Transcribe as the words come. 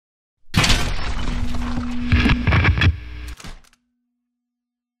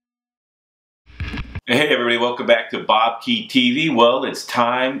Hey everybody, welcome back to BobkeTV. Well, it's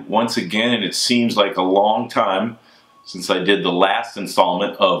time once again, and it seems like a long time since I did the last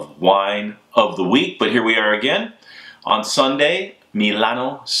installment of Wine of the Week, but here we are again. On Sunday,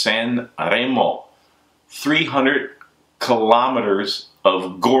 Milano-San Remo. 300 kilometers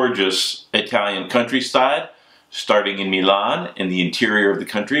of gorgeous Italian countryside, starting in Milan in the interior of the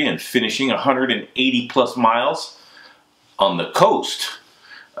country and finishing 180 plus miles on the coast.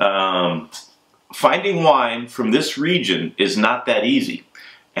 Finding wine from this region is not that easy.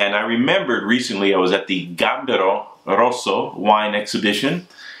 And I remembered recently I was at the Gambero Rosso wine exhibition,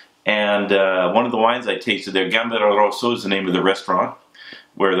 and one of the wines I tasted there, Gambero Rosso is the name of the restaurant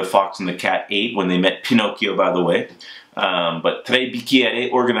where the fox and the cat ate when they met Pinocchio, by the way. But Tre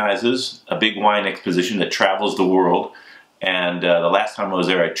Bicchieri organizes a big wine exposition that travels the world, and the last time I was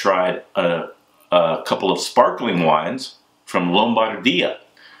there I tried a couple of sparkling wines from Lombardia.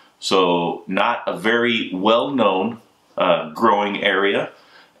 So not a very well-known growing area,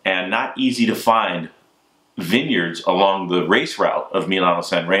 and not easy to find vineyards along the race route of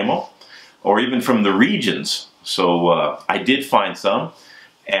Milano-San Remo, or even from the regions. So I did find some,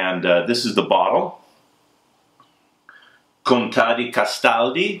 and this is the bottle. Contadi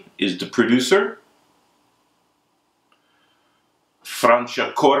Castaldi is the producer.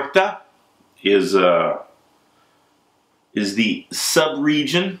 Franciacorta is the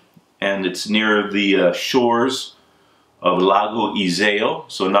sub-region, and it's near the shores of Lago Iseo,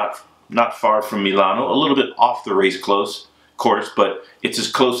 so not far from Milano, a little bit off the race course, but it's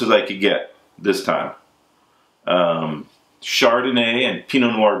as close as I could get this time. Chardonnay and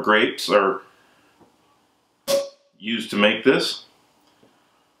Pinot Noir grapes are used to make this,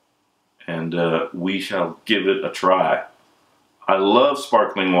 and we shall give it a try. I love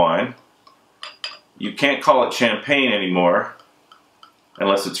sparkling wine. You can't call it champagne anymore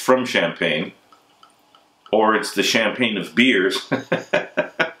unless it's from Champagne, or it's the champagne of beers.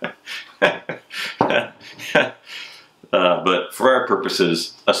 But for our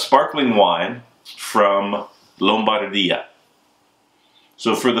purposes, a sparkling wine from Lombardia.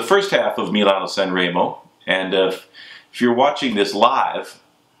 So for the first half of Milano-San Remo, and if you're watching this live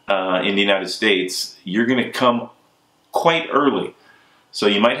in the United States, you're going to come quite early. So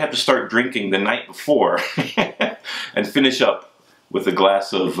you might have to start drinking the night before and finish up with a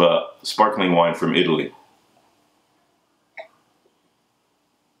glass of sparkling wine from Italy.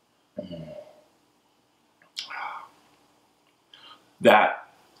 That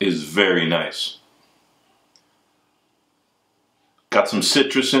is very nice. Got some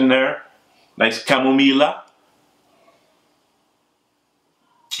citrus in there, nice chamomilla.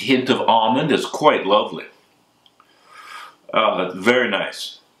 Hint of almond is quite lovely. Very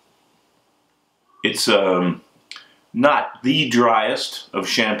nice. It's not the driest of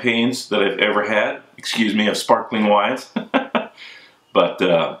champagnes that I've ever had, excuse me, of sparkling wines, but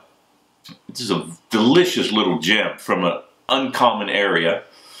this is a delicious little gem from an uncommon area.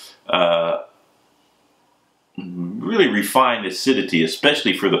 Really refined acidity,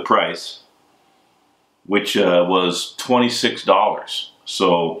 especially for the price, which was $26.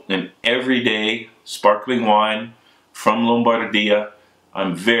 So an everyday sparkling wine from Lombardia.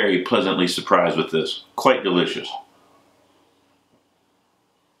 I'm very pleasantly surprised with this. Quite delicious.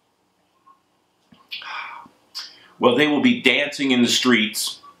 Well, they will be dancing in the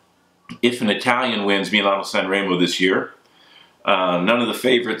streets if an Italian wins Milano-San Remo this year. None of the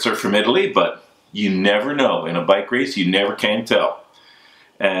favorites are from Italy, but you never know. In a bike race, you never can tell.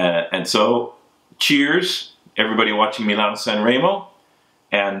 And so, cheers, everybody watching Milano-San Remo.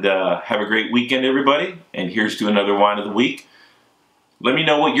 And have a great weekend, everybody. And here's to another wine of the week. Let me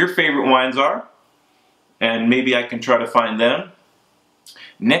know what your favorite wines are, and maybe I can try to find them.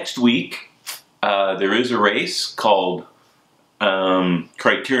 Next week, there is a race called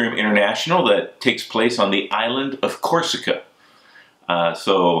Criterium International that takes place on the island of Corsica.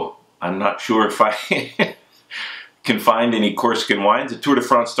 So I'm not sure if I can find any Corsican wines. The Tour de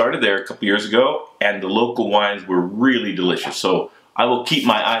France started there a couple years ago, and the local wines were really delicious. So I will keep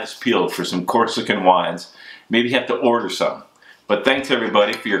my eyes peeled for some Corsican wines. Maybe have to order some. But thanks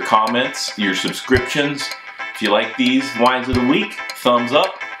everybody for your comments, your subscriptions. If you like these wines of the week, thumbs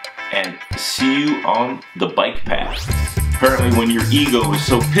up, and see you on the bike path. Apparently when your ego is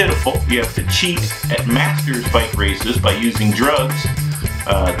so pitiful, you have to cheat at masters bike races by using drugs.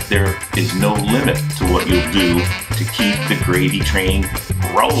 There is no limit to what you'll do to keep the Grady train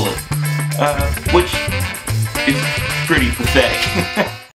rolling, which is pretty pathetic.